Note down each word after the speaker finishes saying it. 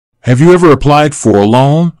Have you ever applied for a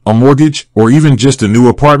loan, a mortgage, or even just a new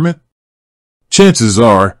apartment? Chances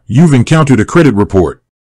are, you've encountered a credit report.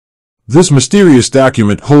 This mysterious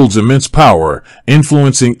document holds immense power,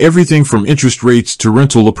 influencing everything from interest rates to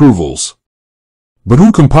rental approvals. But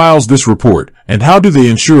who compiles this report, and how do they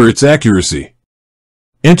ensure its accuracy?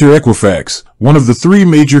 Enter Equifax, one of the three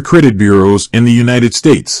major credit bureaus in the United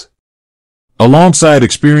States. Alongside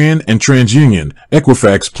Experian and TransUnion,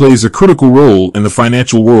 Equifax plays a critical role in the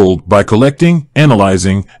financial world by collecting,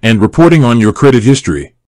 analyzing, and reporting on your credit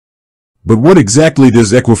history. But what exactly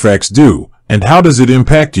does Equifax do, and how does it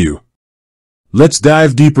impact you? Let's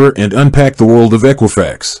dive deeper and unpack the world of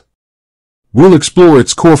Equifax. We'll explore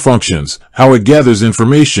its core functions, how it gathers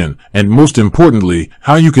information, and most importantly,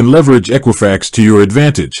 how you can leverage Equifax to your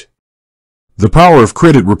advantage. The power of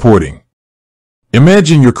credit reporting.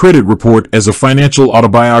 Imagine your credit report as a financial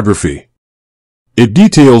autobiography. It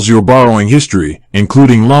details your borrowing history,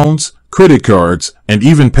 including loans, credit cards, and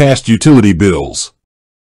even past utility bills.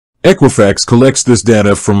 Equifax collects this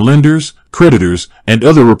data from lenders, creditors, and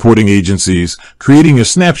other reporting agencies, creating a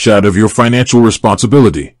snapshot of your financial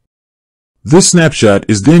responsibility. This snapshot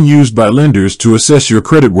is then used by lenders to assess your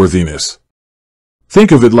creditworthiness.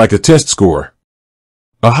 Think of it like a test score.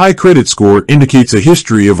 A high credit score indicates a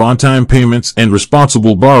history of on-time payments and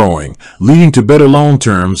responsible borrowing, leading to better loan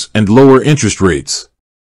terms and lower interest rates.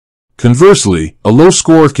 Conversely, a low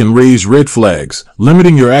score can raise red flags,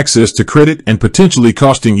 limiting your access to credit and potentially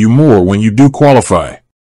costing you more when you do qualify.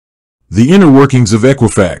 The inner workings of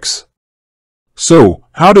Equifax. So,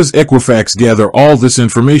 how does Equifax gather all this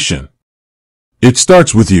information? It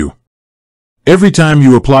starts with you. Every time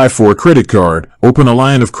you apply for a credit card, open a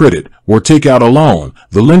line of credit, or take out a loan,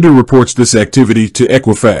 the lender reports this activity to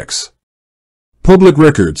Equifax. Public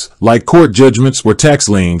records, like court judgments or tax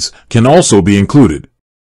liens, can also be included.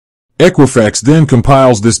 Equifax then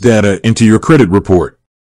compiles this data into your credit report.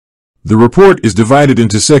 The report is divided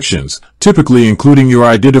into sections, typically including your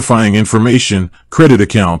identifying information, credit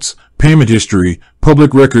accounts, payment history,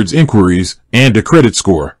 public records inquiries, and a credit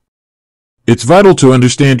score. It's vital to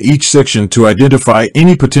understand each section to identify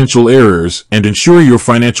any potential errors and ensure your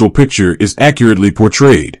financial picture is accurately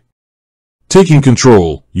portrayed. Taking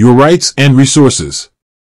control, your rights and resources.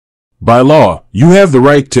 By law, you have the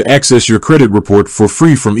right to access your credit report for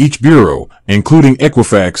free from each bureau, including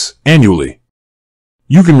Equifax, annually.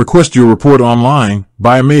 You can request your report online,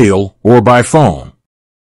 by mail, or by phone.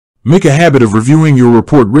 Make a habit of reviewing your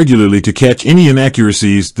report regularly to catch any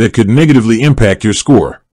inaccuracies that could negatively impact your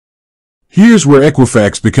score. Here's where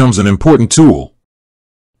Equifax becomes an important tool.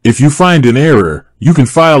 If you find an error, you can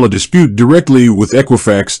file a dispute directly with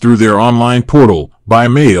Equifax through their online portal, by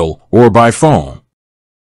mail, or by phone.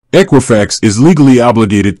 Equifax is legally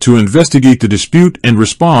obligated to investigate the dispute and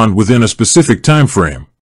respond within a specific time frame.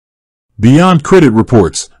 Beyond credit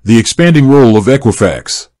reports, the expanding role of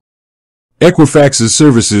Equifax. Equifax's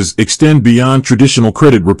services extend beyond traditional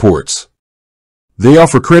credit reports. They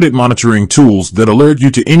offer credit monitoring tools that alert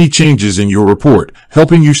you to any changes in your report,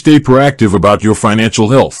 helping you stay proactive about your financial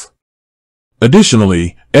health.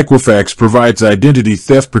 Additionally, Equifax provides identity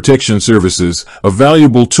theft protection services, a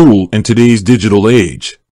valuable tool in today's digital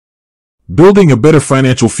age. Building a better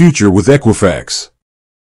financial future with Equifax.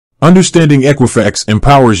 Understanding Equifax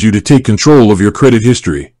empowers you to take control of your credit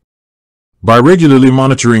history. By regularly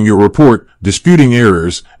monitoring your report, disputing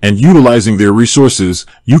errors, and utilizing their resources,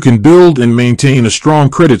 you can build and maintain a strong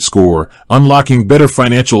credit score, unlocking better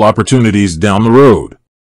financial opportunities down the road.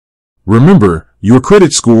 Remember, your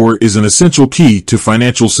credit score is an essential key to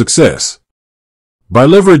financial success. By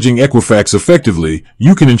leveraging Equifax effectively,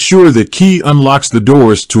 you can ensure that key unlocks the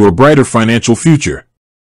doors to a brighter financial future.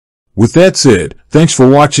 With that said, thanks for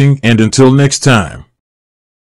watching, and until next time.